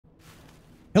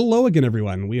Hello again,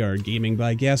 everyone. We are Gaming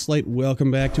by Gaslight.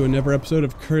 Welcome back to another episode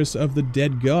of Curse of the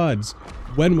Dead Gods.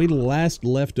 When we last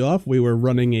left off, we were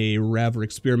running a rather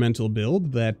experimental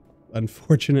build that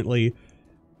unfortunately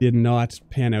did not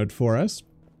pan out for us,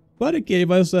 but it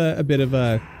gave us a bit of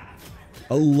a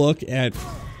look at,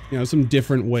 you know, some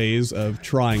different ways of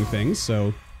trying things,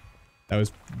 so that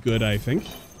was good, I think.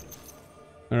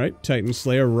 Alright, Titan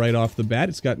Slayer right off the bat.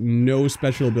 It's got no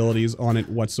special abilities on it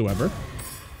whatsoever.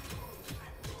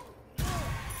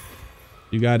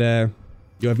 You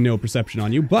have no perception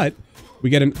on you, but we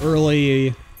get an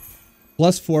early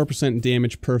plus 4%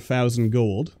 damage per 1,000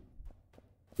 gold,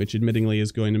 which admittingly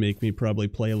is going to make me probably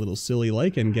play a little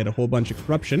silly-like and get a whole bunch of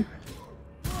corruption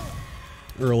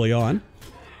early on.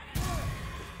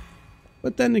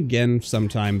 But then again,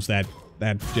 sometimes that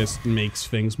just makes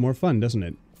things more fun, doesn't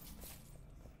it?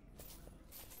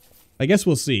 I guess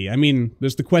we'll see. I mean,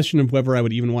 there's the question of whether I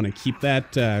would even want to keep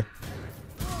that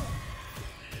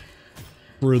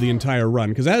through the entire run,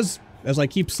 because as I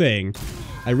keep saying,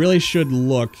 I really should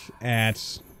look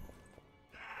at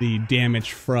the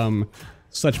damage from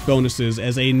such bonuses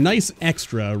as a nice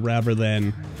extra rather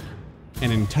than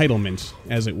an entitlement,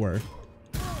 as it were.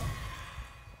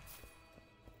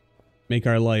 Make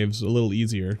our lives a little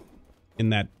easier in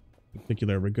that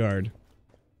particular regard.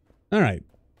 Alright.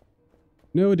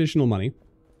 No additional money.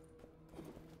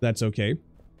 That's okay.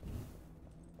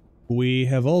 We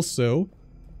have also...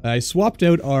 I swapped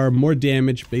out our more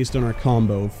damage based on our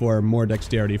combo for more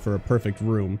dexterity for a perfect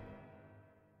room.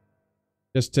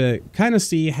 Just to kind of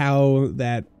see how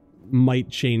that might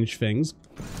change things.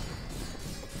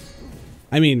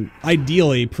 I mean,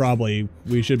 ideally, probably,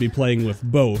 we should be playing with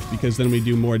both, because then we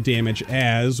do more damage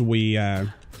as we're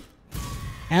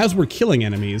killing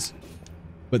enemies.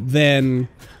 But then...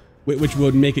 which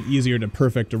would make it easier to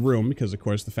perfect a room, because of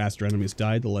course the faster enemies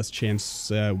die, the less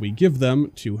chance we give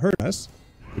them to hurt us,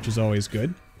 which is always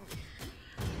good.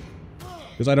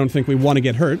 Because I don't think we want to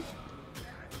get hurt.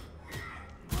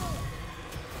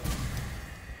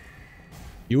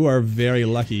 You are very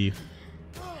lucky,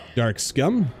 Dark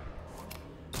Scum.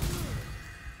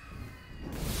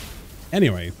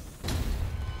 Anyway.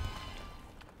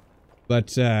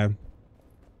 But,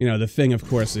 you know, the thing of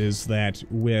course is that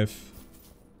with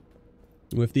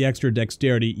the extra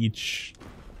dexterity each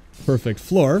perfect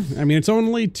floor, I mean, it's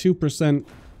only 2%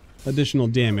 additional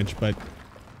damage, but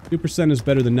 2% is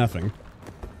better than nothing.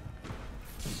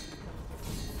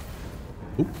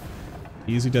 Oop.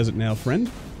 Easy does it now, friend.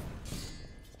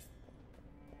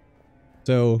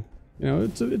 So, you know,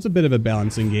 it's a bit of a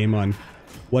balancing game on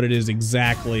what it is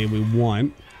exactly we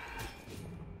want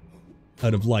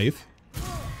out of life.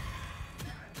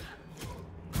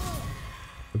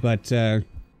 But,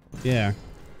 yeah.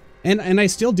 And I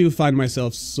still do find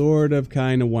myself sort of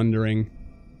kind of wondering.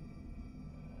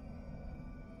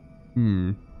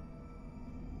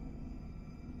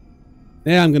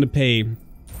 Yeah, I'm gonna pay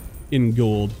in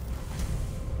gold.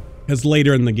 Because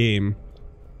later in the game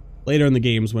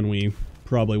is when we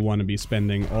probably want to be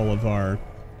spending all of our...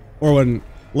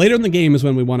 later in the game is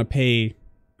when we want to pay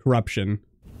corruption.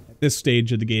 At this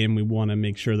stage of the game, we want to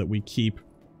make sure that we keep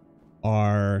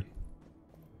our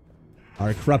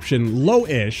corruption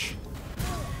low-ish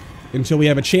until we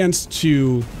have a chance to,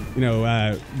 you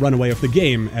know, run away with the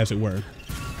game, as it were.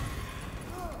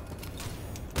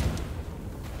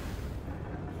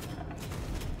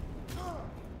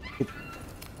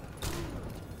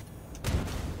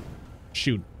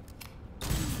 Shoot.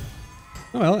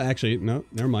 Oh, well, actually, no,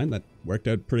 never mind. That worked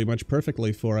out pretty much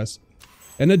perfectly for us.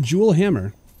 And a jewel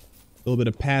hammer. A little bit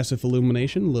of passive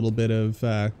illumination, a little bit of,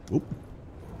 oop.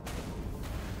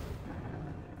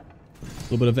 A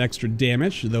little bit of extra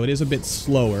damage, though it is a bit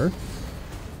slower.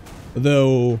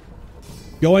 Though,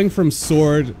 going from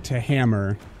sword to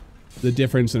hammer, the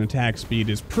difference in attack speed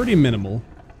is pretty minimal.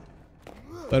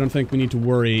 So I don't think we need to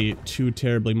worry too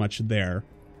terribly much there.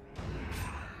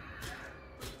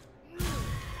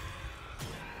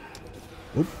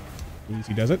 Oop.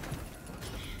 Easy does it.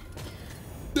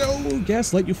 No!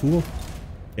 Gaslight, you fool.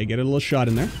 Okay, get a little shot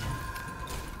in there.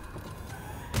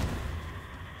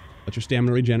 Let your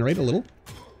stamina regenerate a little.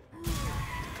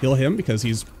 Kill him, because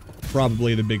he's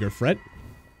probably the bigger threat.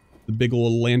 The big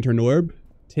old lantern orb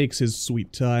takes his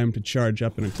sweet time to charge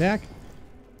up and attack.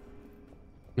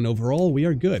 And overall, we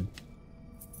are good.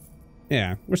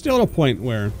 Yeah, we're still at a point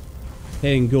where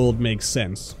paying gold makes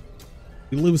sense.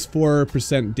 We lose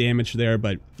 4% damage there,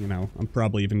 but, you know, I'm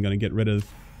probably even going to get rid of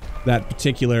that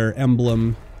particular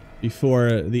emblem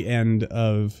before the end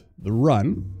of the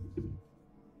run,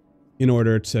 in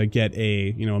order to get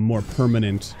a, you know, a more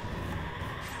permanent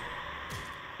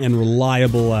and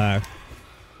reliable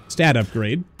stat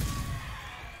upgrade.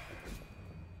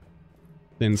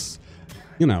 Since,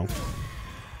 you know,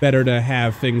 better to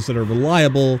have things that are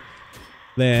reliable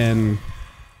than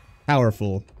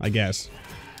powerful, I guess.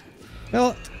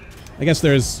 Well, I guess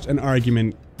there's an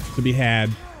argument to be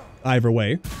had either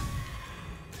way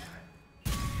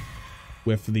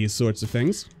with these sorts of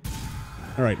things.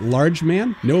 Alright, large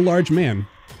man? No large man.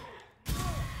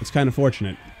 It's kind of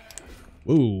fortunate.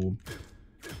 Ooh.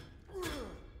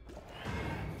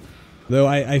 Though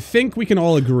I think we can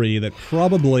all agree that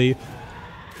probably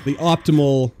the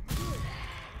optimal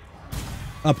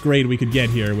upgrade we could get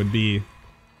here would be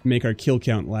make our kill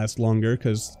count last longer,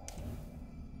 because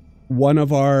one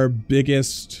of our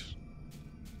biggest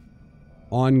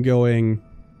ongoing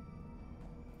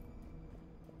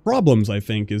problems, I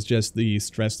think, is just the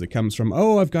stress that comes from,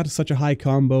 oh, I've got such a high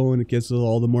combo and it gives us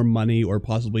all the more money or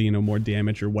possibly, you know, more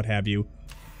damage or what have you.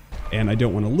 And I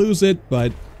don't want to lose it,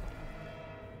 but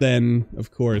then,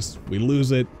 of course, we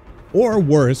lose it. Or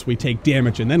worse, we take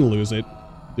damage and then lose it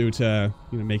due to,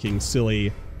 you know, making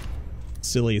silly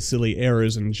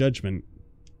errors in judgment.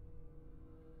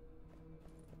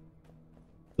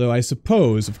 So I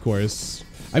suppose, of course,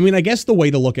 I mean, I guess the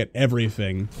way to look at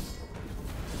everything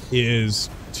is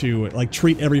to, like,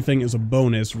 treat everything as a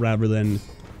bonus rather than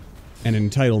an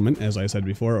entitlement, as I said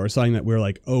before, or something that we're,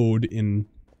 like, owed in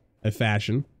a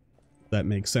fashion. That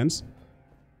makes sense.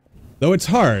 Though it's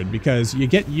hard, because you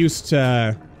get used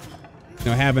to, you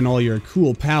know, having all your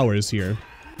cool powers here.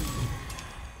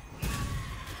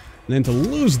 And then to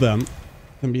lose them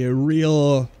can be a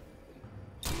real...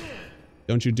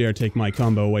 Don't you dare take my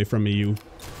combo away from me, you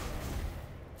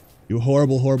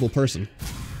horrible, horrible person.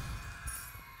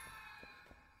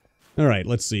 Alright,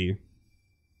 let's see.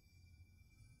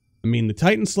 I mean, the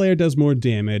Titan Slayer does more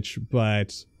damage,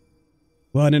 but...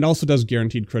 Well, and it also does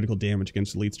guaranteed critical damage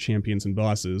against elites, champions, and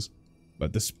bosses.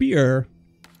 But the Spear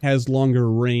has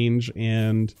longer range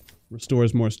and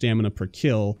restores more stamina per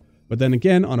kill. But then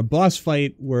again, on a boss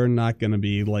fight, we're not going to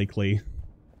be likely...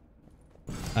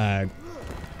 you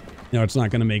know, it's not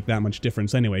going to make that much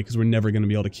difference anyway, because we're never going to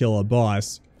be able to kill a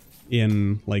boss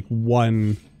in, like,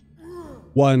 one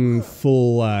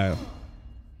full,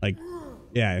 like,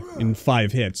 yeah, in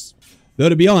 5 hits. Though,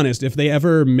 to be honest, if they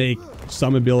ever make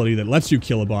some ability that lets you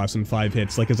kill a boss in 5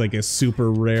 hits, like, it's like a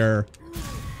super rare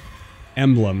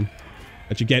emblem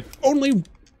that you get only...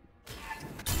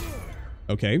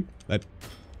 Okay, that,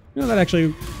 you know, that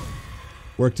actually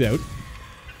worked out.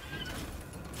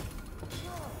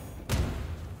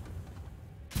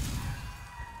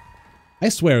 I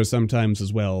swear sometimes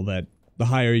as well that the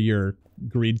higher your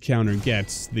greed counter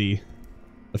gets, the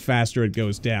faster it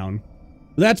goes down.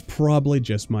 But that's probably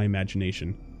just my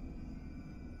imagination.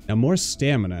 Now, more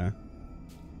stamina.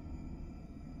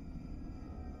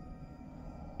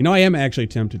 You know, I am actually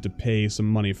tempted to pay some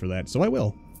money for that, so I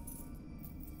will.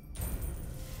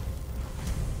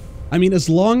 I mean, as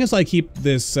long as I keep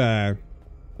this, as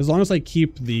long as I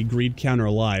keep the greed counter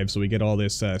alive, so we get all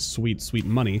this, sweet, sweet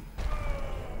money.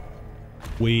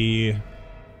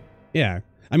 Yeah.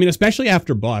 I mean, especially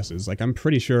after bosses. Like, I'm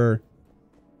pretty sure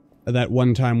that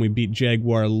one time we beat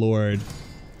Jaguar Lord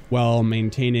while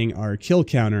maintaining our kill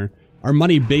counter, our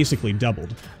money basically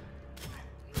doubled.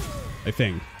 I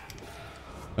think.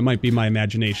 That might be my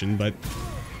imagination, but...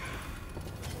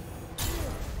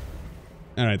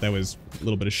 Alright, that was a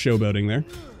little bit of showboating there.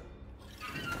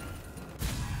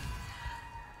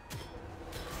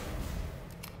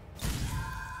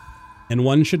 And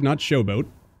one should not showboat.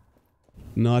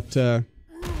 Not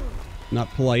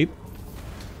polite.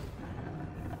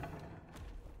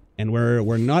 And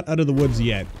we're not out of the woods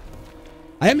yet.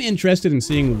 I am interested in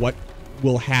seeing what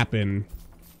will happen,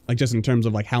 like, just in terms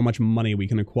of, like, how much money we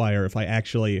can acquire if I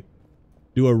actually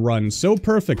do a run so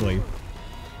perfectly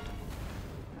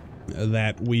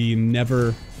that we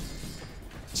never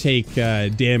take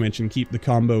damage and keep the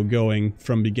combo going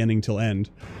from beginning till end.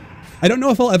 I don't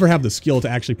know if I'll ever have the skill to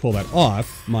actually pull that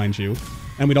off, mind you.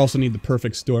 And we'd also need the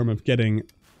perfect storm of getting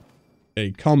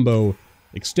a combo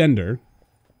extender.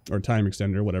 Or time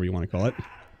extender, whatever you want to call it.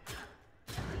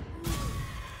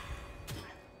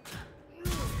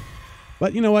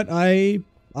 But you know what? I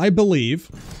believe,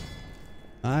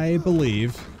 at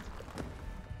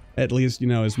least, you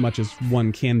know, as much as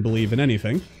one can believe in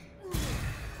anything,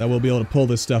 that we'll be able to pull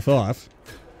this stuff off.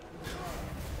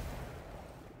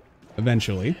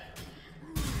 Eventually.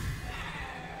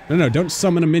 No, don't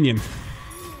summon a minion.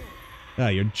 Ah,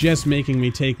 you're just making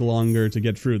me take longer to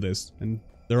get through this, and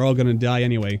they're all gonna die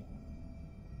anyway.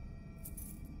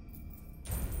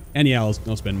 And yeah, I'll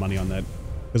spend money on that.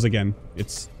 Because again,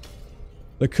 it's...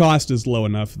 The cost is low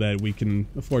enough that we can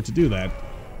afford to do that.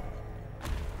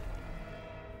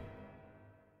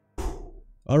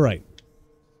 Alright.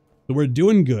 So we're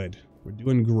doing good. We're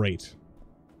doing great.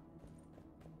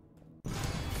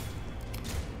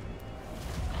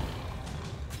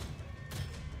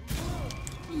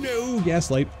 No,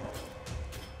 Gaslight.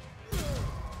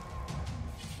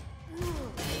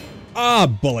 Ah,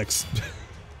 bullocks.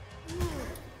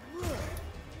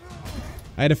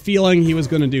 I had a feeling he was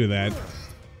going to do that.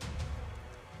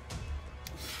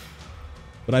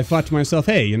 But I thought to myself,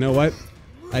 hey, you know what?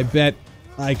 I bet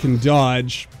I can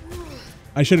dodge.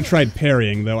 I should have tried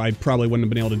parrying, though. I probably wouldn't have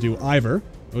been able to do either.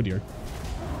 Oh, dear.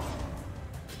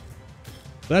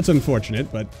 That's unfortunate,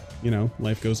 but, you know,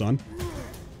 life goes on.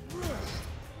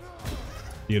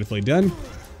 Beautifully done.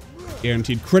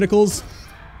 Guaranteed criticals.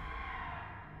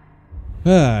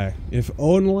 If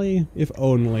only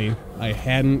I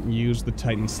hadn't used the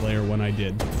Titan Slayer when I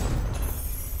did.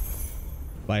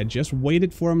 If I had just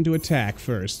waited for him to attack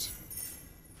first.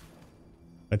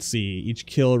 Let's see, each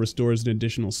kill restores an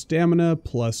additional stamina,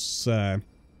 plus the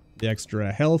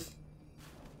extra health.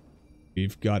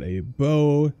 We've got a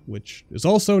bow, which is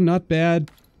also not bad.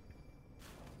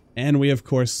 And we, of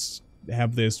course,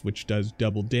 have this, which does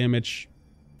double damage.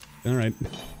 Alright.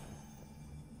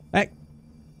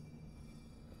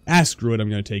 Screw it, I'm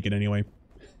gonna take it anyway.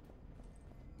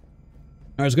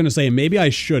 I was gonna say, maybe I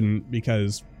shouldn't,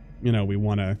 because, you know, we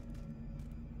wanna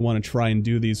try and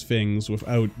do these things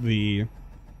without the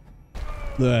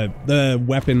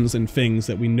weapons and things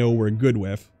that we know we're good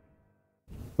with.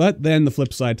 But then the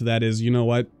flip side to that is, you know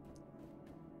what?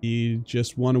 You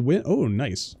just want to win. Oh,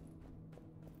 nice.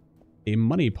 A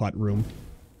money pot room.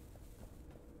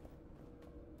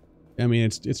 I mean,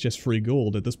 it's just free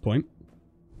gold at this point.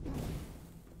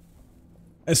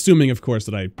 Assuming, of course,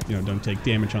 that I, you know, don't take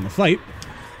damage on the fight.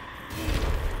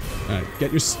 Alright,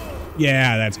 get your...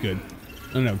 Yeah, that's good.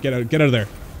 No, get out of there.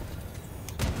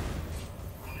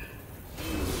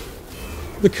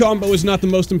 The combo is not the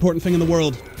most important thing in the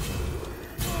world.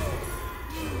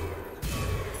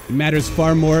 It matters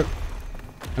far more...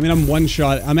 I mean,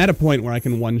 I'm at a point where I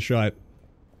can one-shot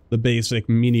the basic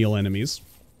menial enemies.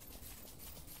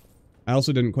 I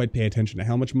also didn't quite pay attention to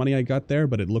how much money I got there,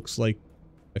 but it looks like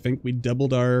I think we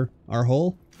doubled our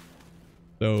haul.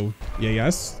 So, yeah,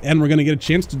 yes. And we're gonna get a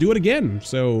chance to do it again,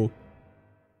 so...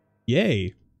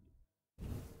 Yay.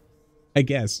 I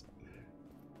guess.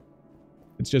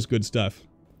 It's just good stuff.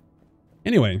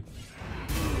 Anyway.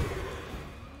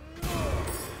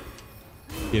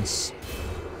 It's...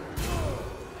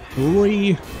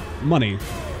 free money.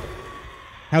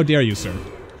 How dare you, sir?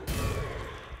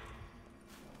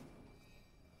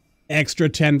 Extra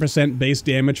 10% base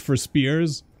damage for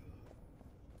spears.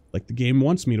 Like the game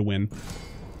wants me to win.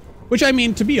 Which, I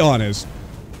mean, to be honest,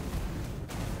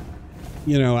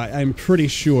 you know, I'm pretty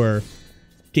sure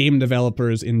game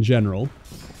developers in generally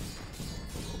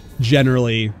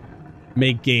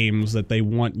make games that they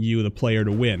want you, the player,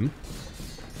 to win.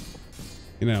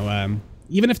 You know,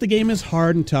 even if the game is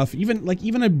hard and tough,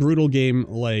 even a brutal game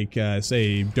like,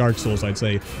 say, Dark Souls, I'd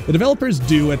say, the developers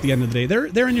do, at the end of the day,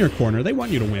 they're in your corner. They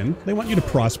want you to win. They want you to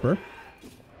prosper.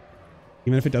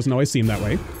 Even if it doesn't always seem that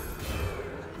way.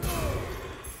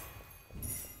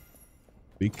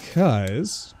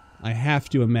 Because I have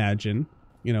to imagine,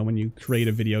 you know, when you create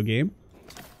a video game,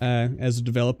 as a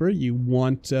developer, you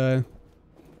want to,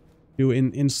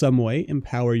 in some way,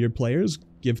 empower your players,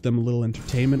 give them a little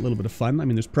entertainment, a little bit of fun. I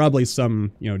mean, there's probably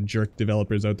some, you know, jerk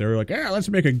developers out there who are like, yeah, let's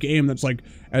make a game that's like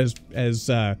as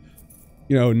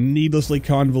you know, needlessly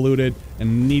convoluted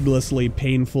and needlessly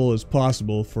painful as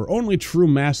possible for only true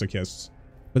masochists.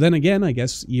 But then again, I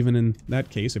guess even in that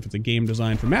case, if it's a game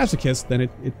designed for masochists, then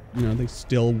it you know, they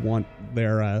still want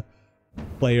their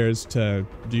players to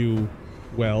do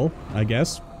well, I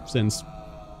guess, since,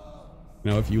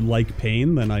 you know, if you like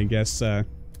pain, then I guess you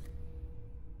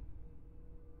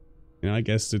know, I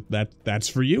guess that's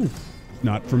for you.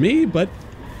 Not for me, but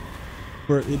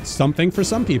it's something for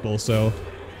some people, so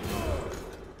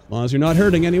as long as you're not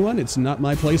hurting anyone, it's not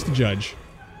my place to judge.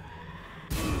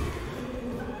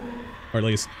 Or at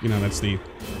least, you know, that's the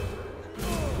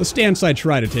stance I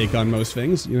try to take on most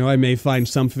things. You know, I may find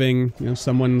something, you know,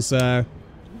 someone's, no,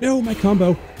 my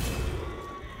combo.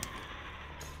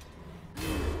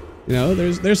 You know,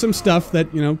 there's some stuff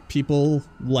that, you know, people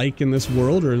like in this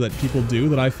world, or that people do,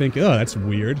 that I think, oh, that's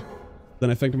weird. Then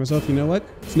I think to myself, you know what?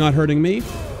 It's not hurting me.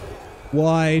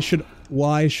 Why should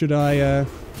I,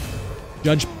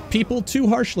 judge people too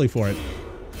harshly for it?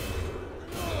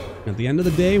 At the end of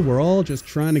the day, we're all just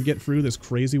trying to get through this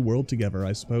crazy world together,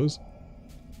 I suppose.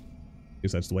 At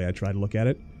least that's the way I try to look at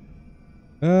it.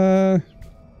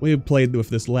 We played with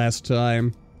this last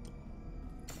time.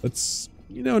 Let's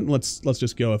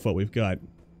just go with what we've got.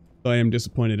 So I am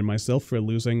disappointed in myself for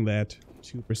losing that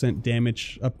 2%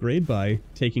 damage upgrade by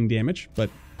taking damage, but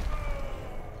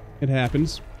it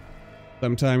happens.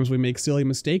 Sometimes we make silly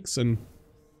mistakes, and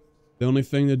the only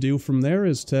thing to do from there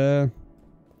is to,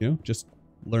 you know, just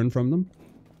learn from them.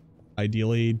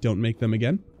 Ideally, don't make them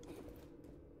again.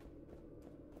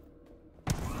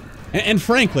 And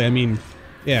frankly, I mean,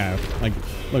 yeah, like,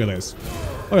 look at this.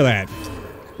 Look at that.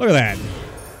 Look at that.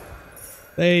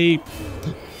 They...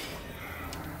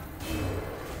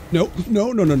 No,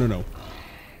 no, no, no, no, no.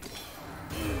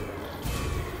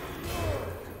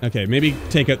 Okay, maybe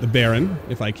take out the Baron,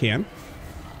 if I can.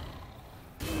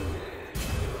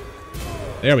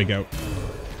 There we go.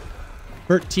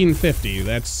 1350,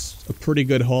 that's a pretty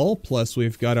good haul, plus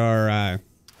we've got our,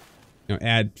 you know,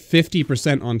 add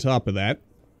 50% on top of that.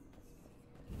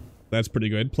 That's pretty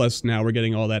good, plus now we're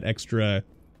getting all that extra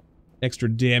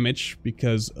damage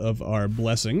because of our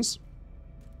blessings.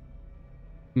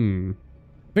 I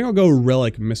think I'll go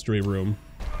Relic Mystery Room.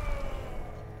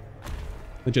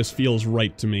 It just feels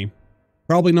right to me.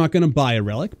 Probably not gonna buy a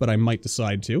relic, but I might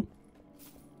decide to.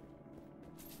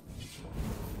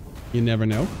 You never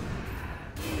know.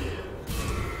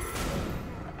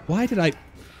 Why did I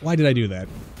do that?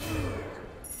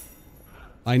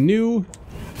 I knew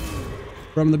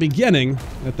from the beginning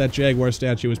that that Jaguar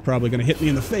statue was probably gonna hit me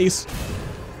in the face.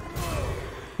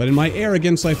 But in my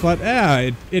arrogance, I thought,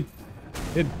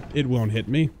 it won't hit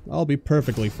me. I'll be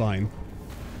perfectly fine.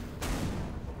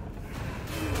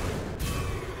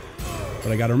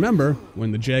 But I gotta remember,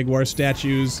 when the Jaguar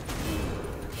statues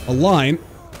align...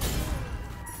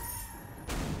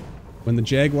 When the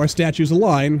Jaguar statues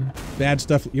align, bad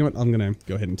stuff... You know what? I'm gonna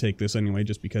go ahead and take this anyway,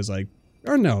 just because I...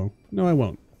 Or no. No, I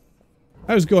won't.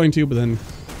 I was going to, but then...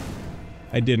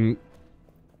 I didn't.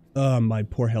 My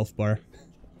poor health bar.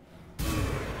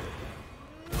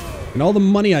 And all the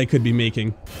money I could be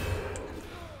making.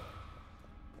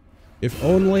 If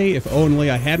only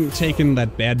I hadn't taken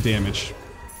that bad damage.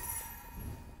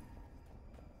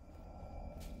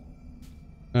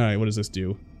 Alright, what does this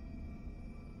do?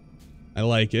 I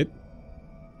like it.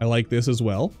 I like this as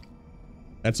well.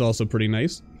 That's also pretty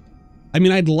nice. I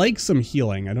mean, I'd like some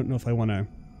healing. I don't know if I want to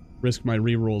risk my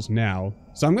rerolls now.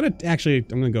 So I'm going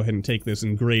to go ahead and take this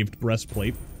engraved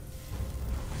breastplate.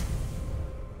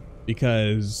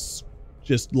 Because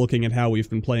just looking at how we've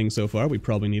been playing so far, we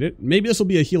probably need it. Maybe this will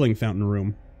be a healing fountain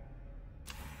room.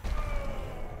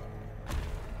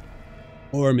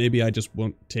 Or maybe I just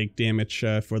won't take damage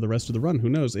for the rest of the run. Who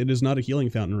knows? It is not a healing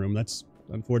fountain room. That's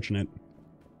unfortunate.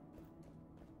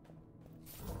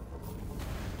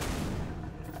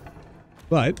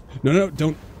 But, no,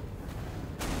 don't.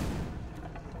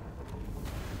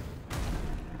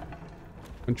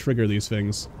 Don't trigger these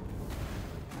things.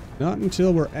 Not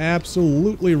until we're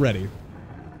absolutely ready.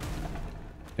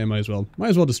 And might as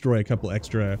well destroy a couple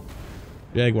extra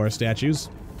Jaguar statues.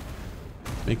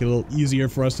 Make it a little easier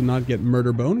for us to not get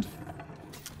murder boned.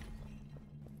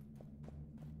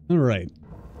 Alright.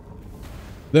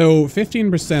 Though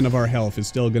 15% of our health is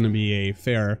still going to be a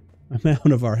fair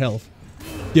amount of our health.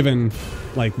 Given,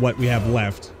 like, what we have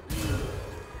left.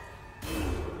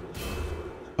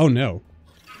 Oh no.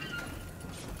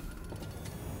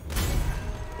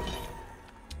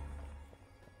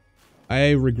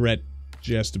 I regret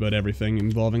just about everything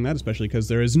involving that, especially because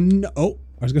there is no... Oh,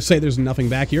 I was going to say there's nothing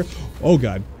back here. Oh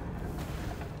god.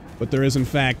 But there is in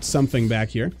fact something back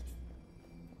here.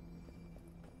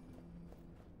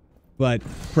 But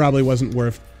probably wasn't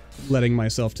worth letting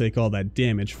myself take all that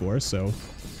damage for, so...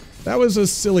 That was a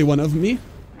silly one of me.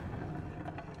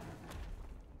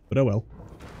 But oh well.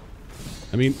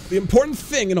 I mean, the important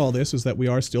thing in all this is that we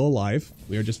are still alive.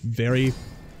 We are just very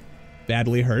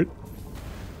badly hurt.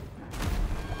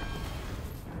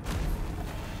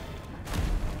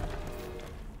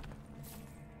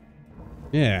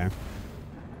 Yeah.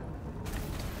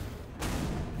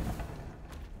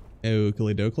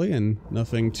 Oakley dokley, and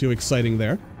nothing too exciting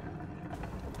there.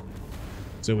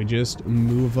 So we just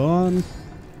move on.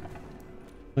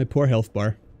 My poor health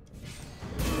bar.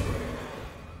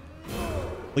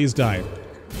 Please die.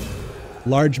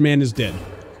 Large man is dead.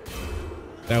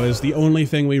 That was the only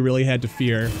thing we really had to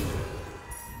fear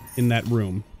in that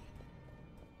room.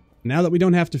 Now that we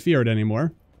don't have to fear it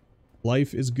anymore,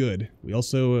 life is good. We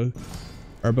also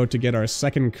are about to get our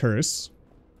second curse.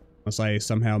 Unless I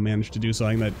somehow manage to do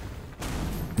something that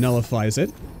nullifies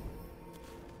it.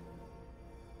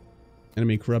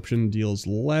 Enemy corruption deals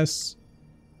less.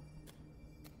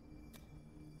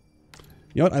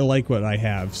 You know what? I like what I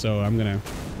have, so I'm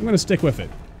gonna stick with it.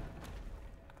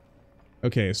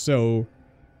 Okay, so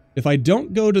if I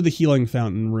don't go to the healing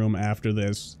fountain room after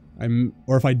this,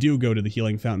 or if I do go to the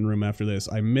healing fountain room after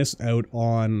this, I miss out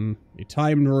on a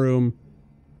timed room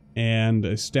and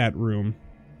a stat room.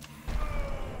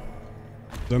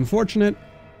 It's unfortunate,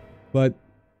 but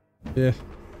eh.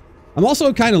 I'm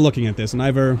also kind of looking at this, and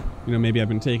either, you know, maybe I've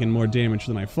been taking more damage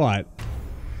than I thought,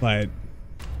 but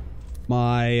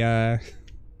my, I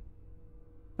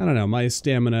don't know, my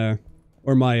stamina,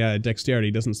 or my dexterity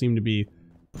doesn't seem to be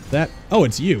that... Oh,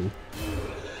 it's you.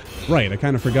 Right, I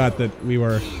kind of forgot that we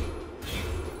were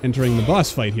entering the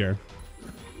boss fight here.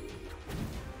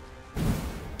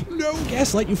 No,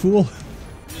 Gaslight, you fool!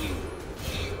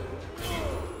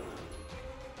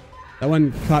 That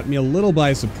one caught me a little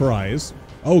by surprise.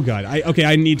 Oh god, okay,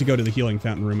 I need to go to the healing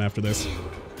fountain room after this.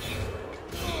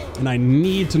 And I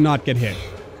need to not get hit.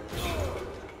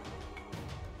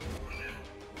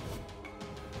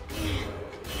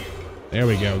 There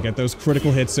we go, get those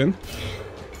critical hits in.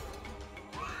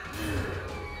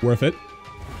 Worth it.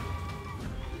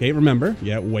 Okay, remember,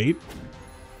 yeah, wait.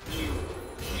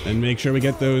 And make sure we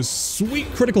get those sweet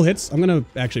critical hits. I'm gonna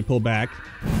actually pull back.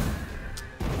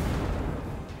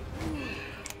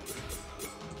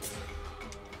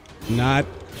 Not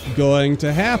going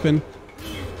to happen.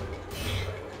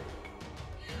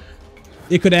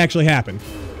 It could actually happen.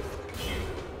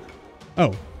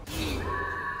 Oh.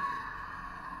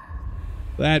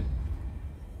 That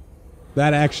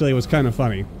actually was kind of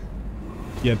funny.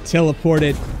 You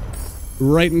teleported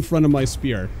right in front of my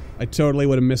spear. I totally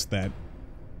would have missed that.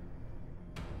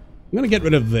 I'm gonna get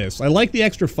rid of this. I like the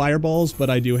extra fireballs, but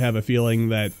I do have a feeling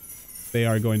that they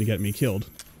are going to get me killed.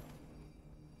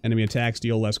 Enemy attacks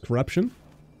deal less corruption.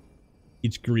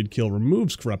 Each greed kill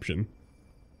removes corruption.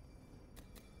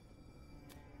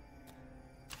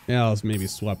 Yeah, I'll maybe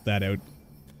swap that out.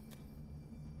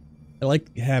 I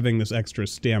like having this extra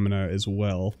stamina as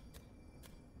well.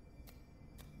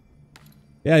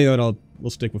 Yeah, you know what, we'll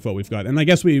stick with what we've got. And I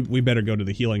guess we better go to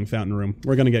the healing fountain room.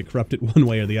 We're gonna get corrupted one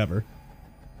way or the other.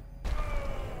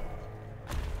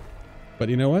 But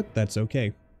you know what? That's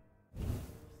okay.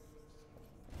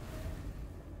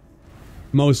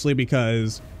 Mostly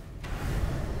because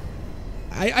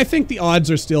I think the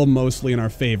odds are still mostly in our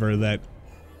favor that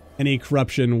any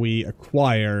corruption we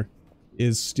acquire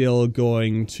is still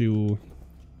going to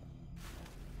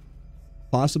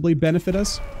possibly benefit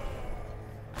us.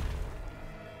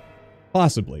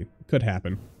 Possibly. Could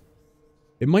happen.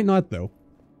 It might not, though.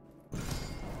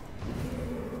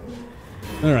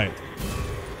 Alright.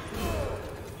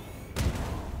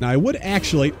 Now, I would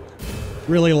actually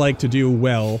really like to do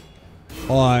well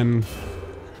on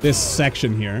this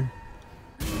section here.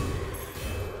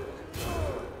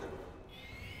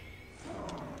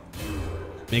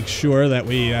 Make sure that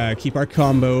we keep our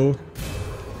combo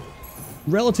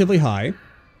relatively high. You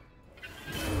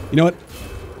know what?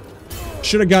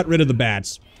 Should have got rid of the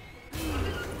bats.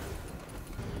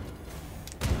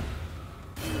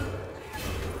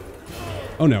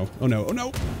 Oh no, oh no, oh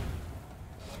no!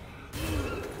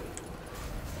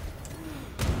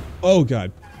 Oh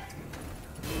god.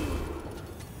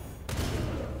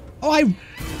 Oh, I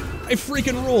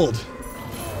freaking rolled!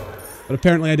 But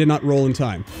apparently I did not roll in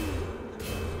time.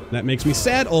 That makes me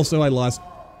sad. Also, I lost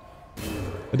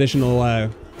additional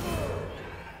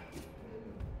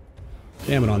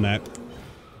damage on that.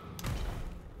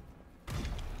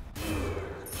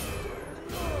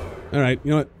 Alright,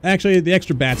 you know what? Actually, the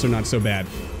extra bats are not so bad.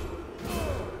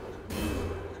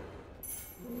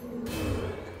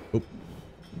 Oop.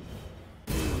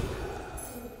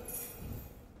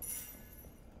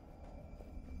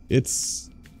 It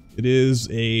is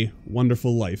a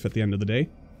wonderful life at the end of the day.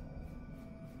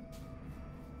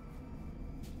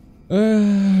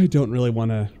 I don't really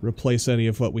want to replace any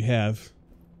of what we have.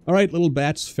 Alright, little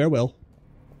bats, farewell.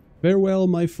 Farewell,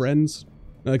 my friends.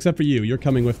 Except for you, you're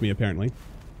coming with me, apparently.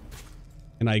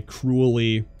 And I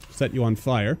cruelly set you on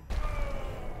fire.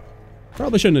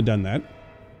 Probably shouldn't have done that.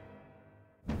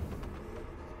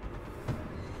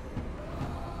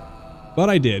 But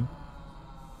I did.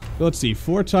 So let's see,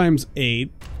 4 times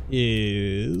 8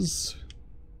 is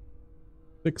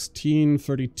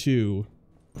 1632.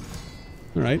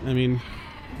 Alright, I mean,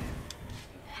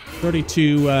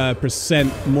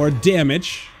 32% more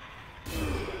damage.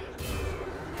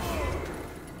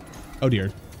 Oh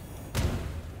dear.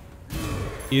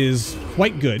 Is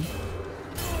quite good.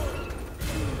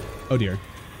 Oh dear.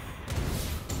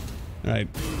 Alright.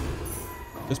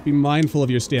 Just be mindful of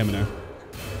your stamina.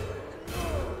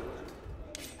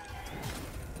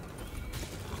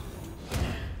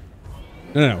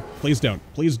 No, please don't.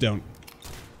 Please don't.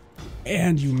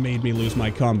 And you made me lose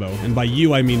my combo. And by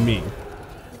you, I mean me.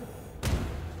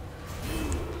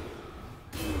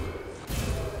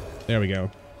 There we go.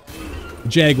 The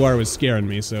Jaguar was scaring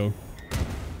me, so...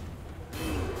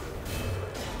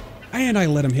 And I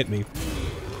let him hit me.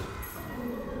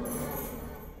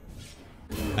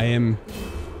 I am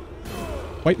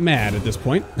quite mad at this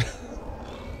point.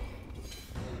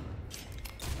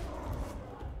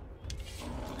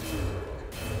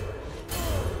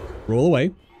 Roll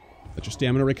away. Let your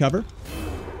stamina recover.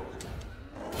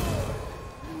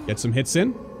 Get some hits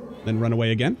in. Then run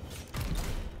away again.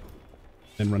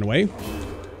 Then run away.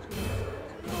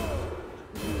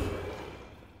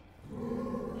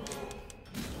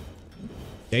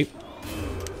 Okay.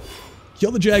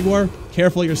 Kill the Jaguar.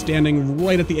 Careful, you're standing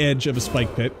right at the edge of a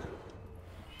spike pit.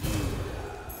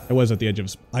 I was at the edge of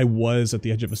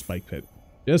a spike pit.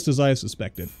 Just as I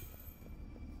suspected.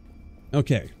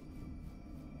 Okay.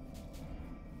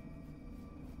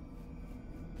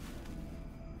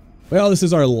 Well, this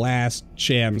is our last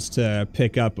chance to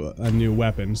pick up a new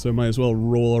weapon, so might as well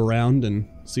roll around and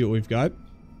see what we've got.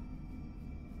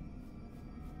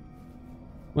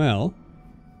 Well,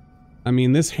 I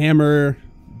mean, this hammer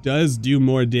does do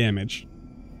more damage.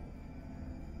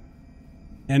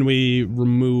 And we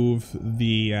remove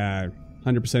the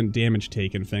 100% damage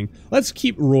taken thing. Let's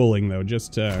keep rolling, though,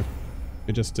 just to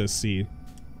see.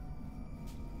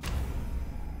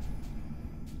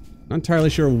 Not entirely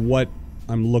sure what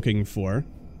I'm looking for.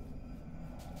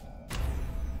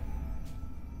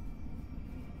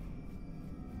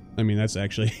 I mean, that's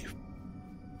actually...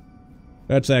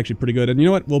 that's actually pretty good. And you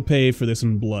know what? We'll pay for this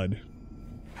in blood.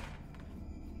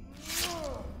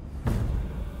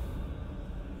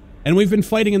 And we've been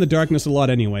fighting in the darkness a lot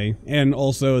anyway. And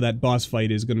also that boss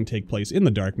fight is going to take place in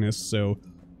the darkness, so...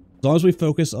 as long as we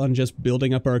focus on just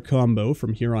building up our combo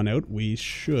from here on out, we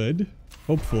should,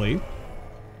 hopefully,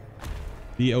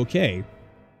 be okay.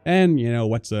 And, you know,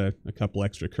 what's a couple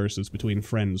extra curses between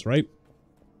friends, right?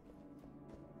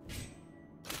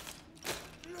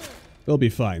 We'll be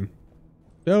fine.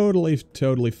 Totally,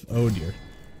 oh dear.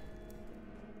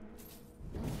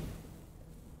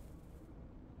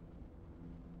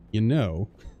 You know,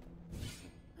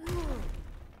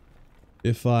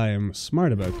 if I'm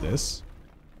smart about this,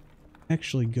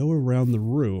 actually go around the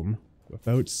room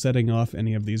without setting off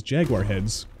any of these Jaguar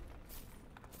heads.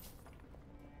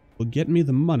 Will get me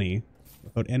the money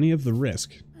without any of the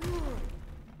risk.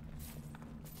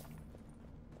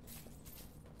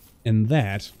 And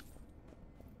that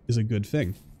is a good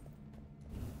thing.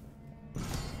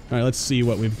 Alright, let's see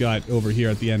what we've got over here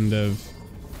at the end of...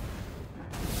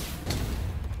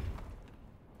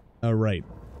 oh, right.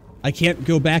 I can't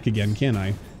go back again, can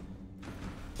I?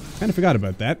 Kinda forgot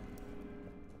about that.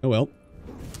 Oh well.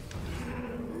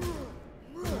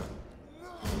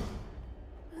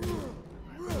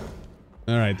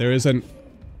 Alright, there isn't...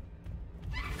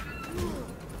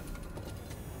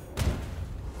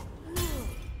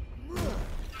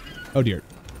 oh dear.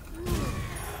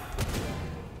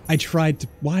 I tried to...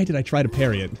 why did I try to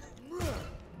parry it?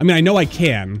 I mean, I know I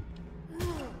can,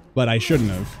 but I shouldn't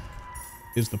have,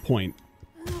 is the point.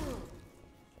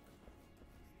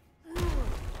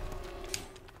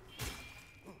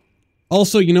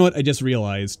 Also, you know what? I just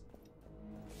realized.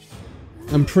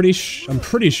 I'm pretty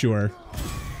sure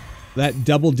that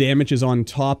double damage is on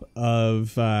top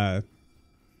of,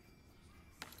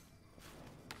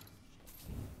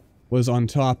 was on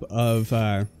top of,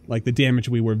 like, the damage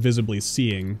we were visibly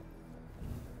seeing.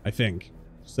 I think.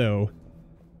 So...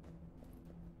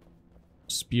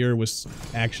 spear was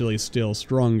actually still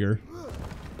stronger.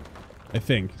 I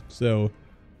think. So...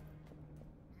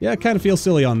 yeah, I kind of feel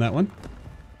silly on that one.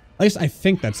 At least I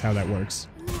think that's how that works.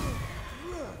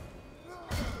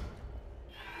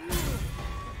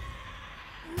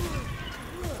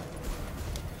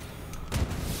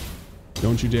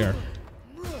 Don't you dare.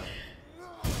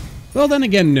 Well, then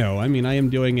again, no. I mean, I'm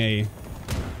doing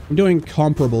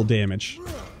comparable damage.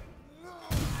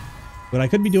 But I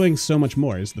could be doing so much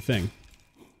more, is the thing.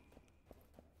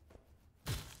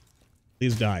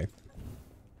 Please die.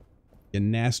 You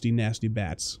nasty, nasty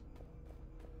bats.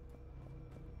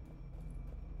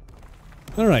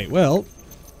 Alright, well...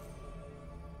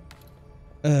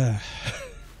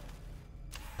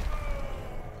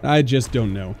 I just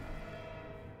don't know.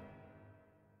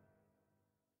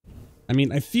 I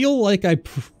mean, I feel like I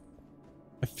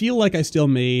still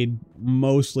made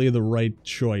mostly the right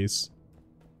choice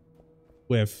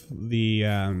with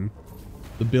the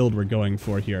build we're going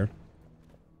for here.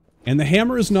 And the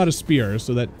hammer is not a spear,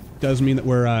 so that does mean that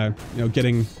we're, you know,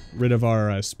 getting rid of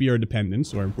our spear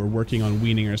dependence, or we're working on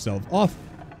weaning ourselves off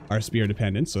our spear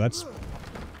dependence, so that's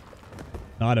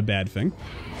not a bad thing.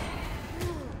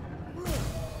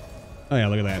 Oh yeah,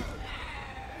 look at that.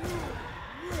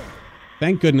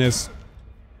 Thank goodness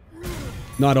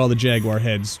not all the Jaguar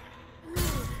heads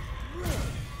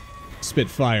spit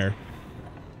fire.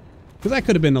 Because that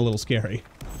could have been a little scary.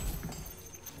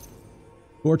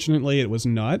 Fortunately, it was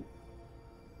not.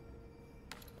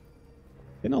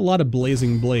 And a lot of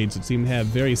blazing blades that seem to have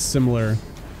very similar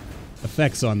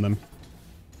effects on them.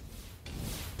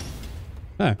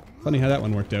 Huh, funny how that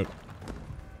one worked out.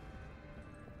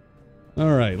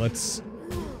 Alright, let's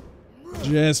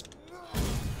just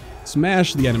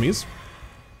smash the enemies.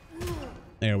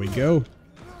 There we go.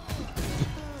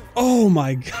 Oh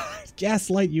my god,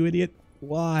 Gaslight, you idiot.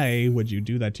 Why would you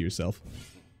do that to yourself?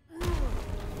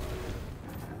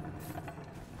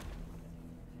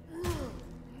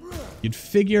 You'd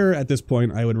figure at this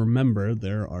point I would remember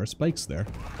there are spikes there.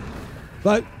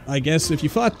 But I guess if you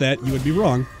thought that, you would be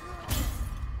wrong.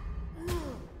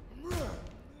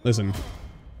 Listen.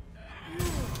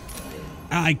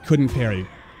 I couldn't parry.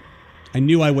 I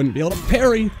knew I wouldn't be able to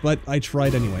parry, but I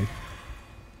tried anyway.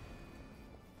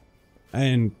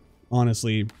 And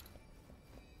honestly,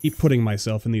 keep putting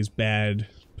myself in these bad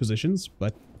positions,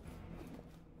 but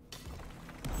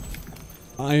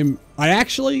I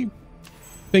actually,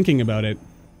 thinking about it,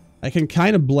 I can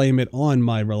kind of blame it on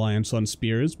my reliance on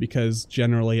spears, because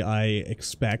generally I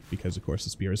expect, because of course the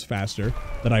spear is faster,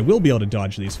 that I will be able to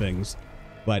dodge these things.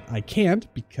 But I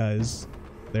can't, because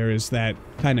there is that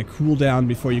kind of cooldown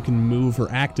before you can move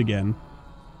or act again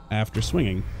after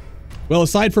swinging. Well,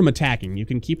 aside from attacking, you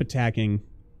can keep attacking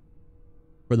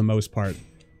for the most part.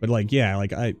 But like, yeah,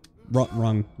 like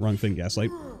wrong thing,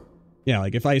 Gaslight. Yeah,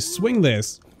 like if I swing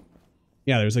this,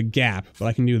 yeah, there's a gap, but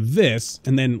I can do this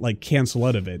and then like cancel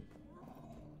out of it.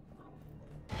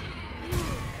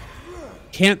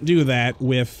 Can't do that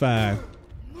with,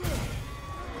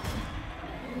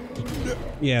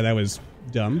 yeah, that was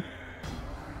dumb.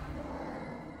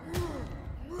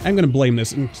 I'm gonna blame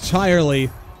this entirely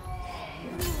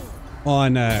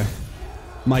on,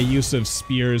 my use of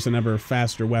spears and ever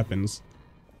faster weapons.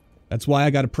 That's why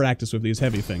I gotta practice with these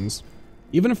heavy things.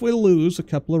 Even if we lose a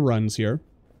couple of runs here,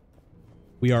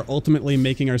 we are ultimately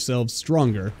making ourselves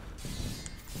stronger.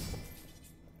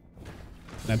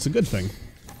 That's a good thing.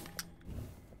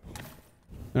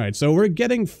 Alright, so we're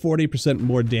getting 40%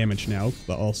 more damage now,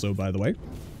 but also, by the way,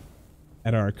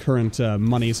 at our current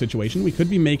money situation, we could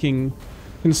be making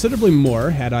considerably more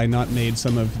had I not made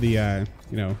some of the,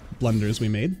 you know, blunders we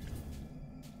made.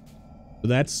 But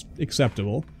that's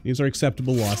acceptable. These are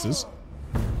acceptable losses.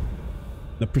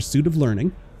 The pursuit of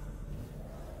learning.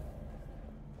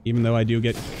 Even though I do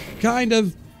get kind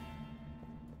of...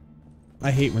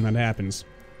 I hate when that happens.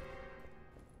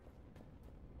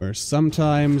 Where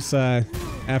sometimes,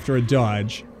 after a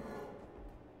dodge,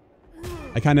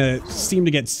 I kind of seem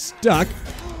to get stuck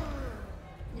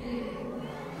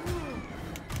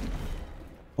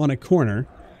on a corner.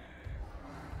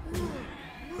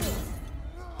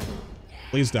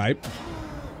 Please die.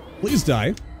 Please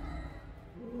die.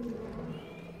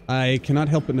 I cannot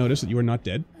help but notice that you are not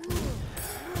dead.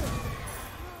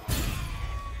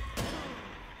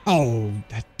 Oh,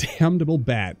 that damnable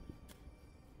bat.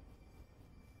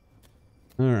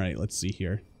 Alright, let's see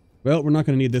here. Well, we're not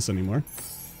going to need this anymore.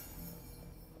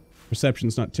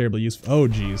 Perception's not terribly useful. Oh,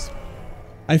 geez.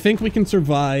 I think we can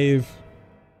survive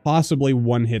possibly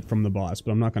one hit from the boss,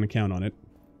 but I'm not going to count on it.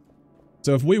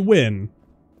 So if we win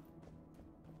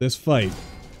this fight,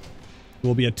 it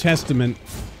will be a testament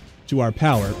to our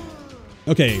power.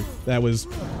 Okay, that was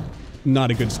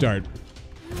not a good start.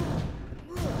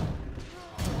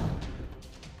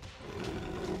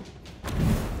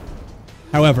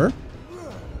 However,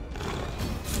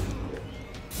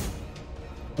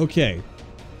 okay.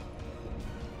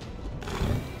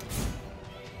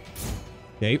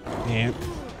 Okay, and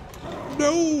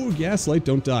no, Gaslight,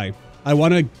 don't die. I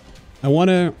wanna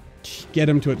get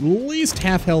him to at least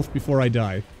half health before I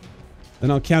die.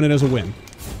 Then I'll count it as a win.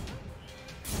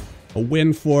 A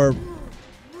win for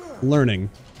learning.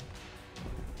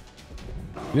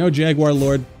 You know, Jaguar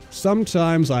Lord,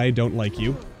 sometimes I don't like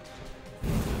you.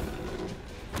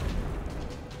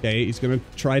 Okay, he's gonna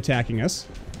try attacking us.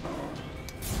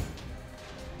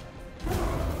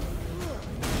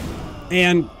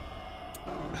 And...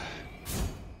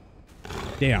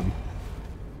 damn.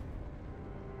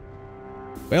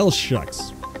 Well,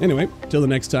 shucks. Anyway, till the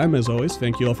next time, as always,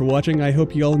 thank you all for watching. I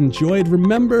hope you all enjoyed.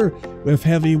 Remember, with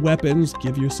heavy weapons,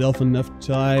 give yourself enough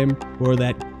time for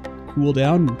that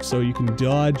cooldown so you can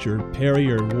dodge or parry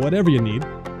or whatever you need.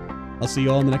 I'll see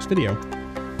you all in the next video.